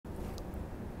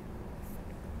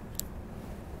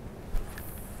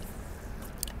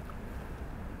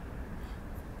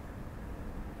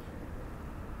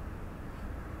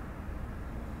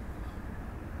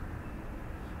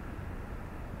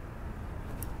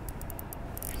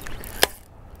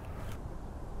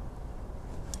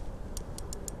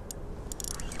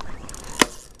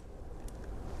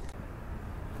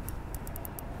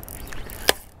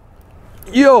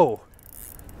Yo,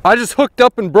 I just hooked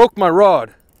up and broke my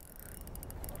rod.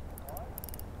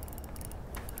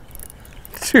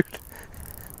 Dude.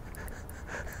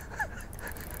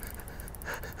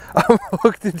 I'm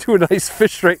hooked into a nice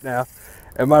fish right now,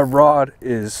 and my rod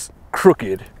is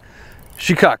crooked.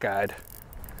 She cockeyed.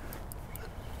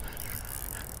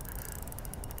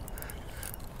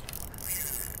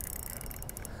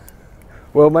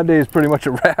 Well, my day is pretty much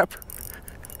a wrap.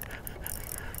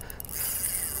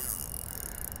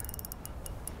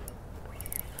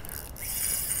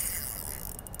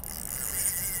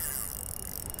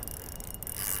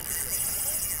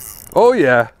 Oh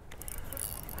yeah.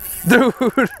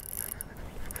 Dude.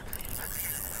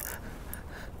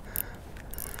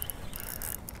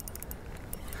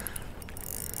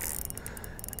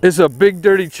 It's a big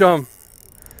dirty chum.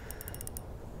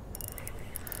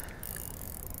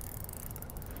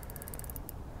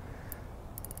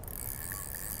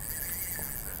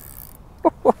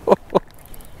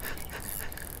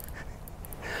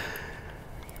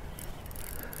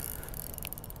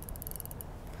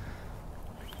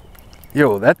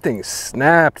 Yo, that thing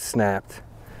snapped.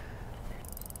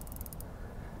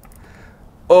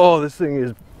 Oh, this thing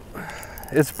is,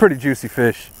 it's a pretty juicy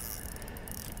fish.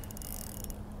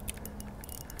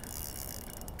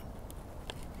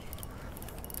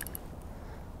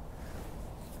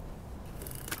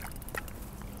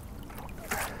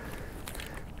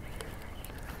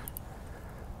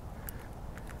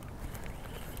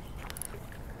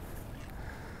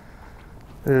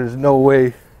 There's no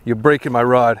way you're breaking my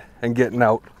rod and getting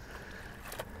out.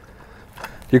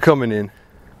 You're coming in.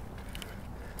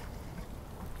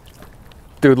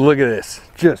 Dude, look at this.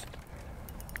 Just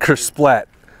kersplat.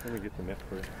 Let me get the net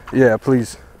for you. Yeah,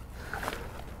 please.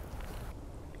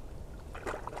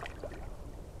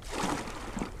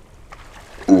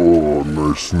 Oh,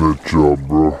 nice net job,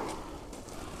 bro.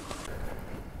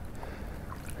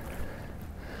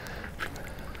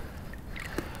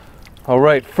 All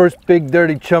right, first big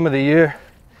dirty chum of the year,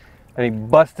 and he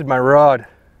busted my rod.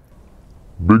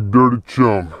 Big dirty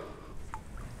chum.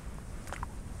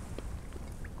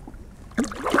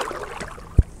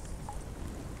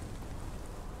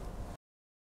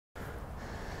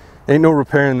 Ain't no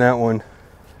repairing that one.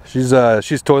 She's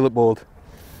toilet bowled.